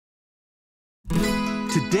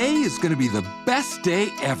Today is gonna be the best day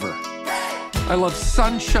ever. I love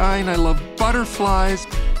sunshine, I love butterflies,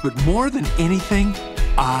 but more than anything,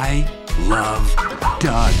 I love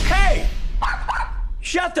Doug. Hey!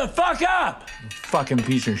 Shut the fuck up! Fucking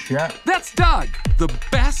piece of shit. That's Doug, the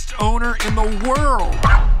best owner in the world.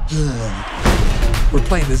 We're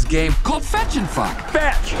playing this game called Fetch and Fuck.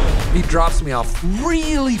 Fetch! He drops me off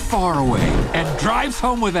really far away and drives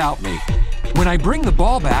home without me. When I bring the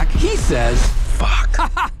ball back, he says, fuck.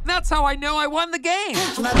 That's how I know I won the game.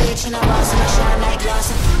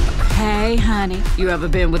 Hey, honey, you ever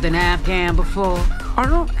been with an Afghan before? I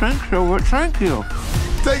don't think so, but thank you.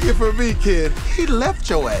 Take it from me, kid. He left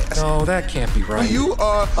your ass. No, that can't be right. You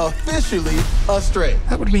are officially astray.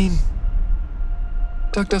 That would mean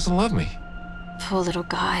Doug doesn't love me. Poor little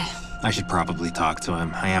guy. I should probably talk to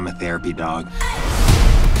him. I am a therapy dog.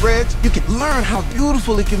 Reg, you can learn how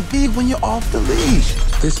beautiful it can be when you're off the leash.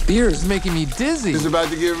 This beer is making me dizzy. It's about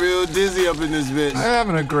to get real dizzy up in this bitch. I'm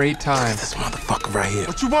having a great time. This motherfucker right here.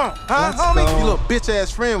 What you want? Huh, Let's homie? go. You little bitch-ass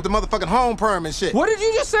friend with the motherfucking home perm and shit. What did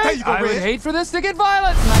you just say? There you go, I would Reg. hate for this to get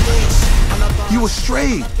violent. You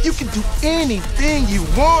astray. You can do anything you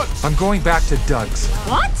want. I'm going back to Doug's.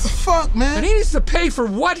 What? Fuck, man. And he needs to pay for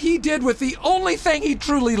what he did with the only thing he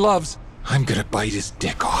truly loves. I'm gonna bite his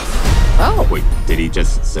dick off. Oh. Wait, did he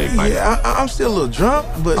just say bye? Yeah, I'm still a little drunk,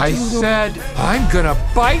 but I said I'm gonna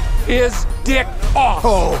bite his dick off.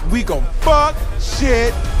 oh, we gon' fuck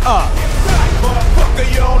shit up. Motherfucker,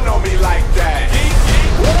 you don't know me like that.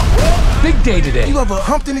 Big day today. You ever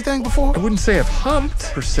humped anything before? I wouldn't say I've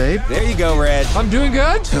humped, per se. There you go, Reg. I'm doing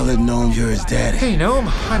good. Tell that gnome you're his daddy. Hey, Gnome,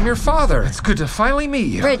 I'm your father. It's good to finally meet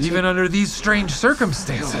you, Reggie. even under these strange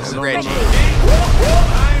circumstances. Reggie.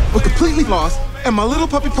 We're completely lost, and my little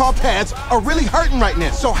puppy paw pads are really hurting right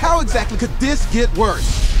now. So how exactly could this get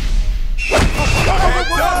worse?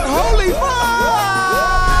 Holy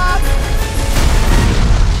fuck!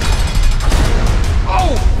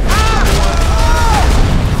 Oh!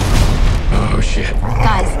 Oh, shit.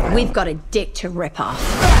 Guys, we've got a dick to rip off.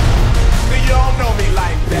 You don't know me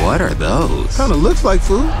like that. What are those? Kinda looks like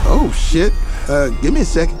food. Oh shit. Give me a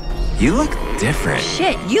second. You look different.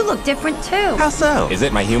 Shit, you look different too. How so? Is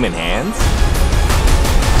it my human hands?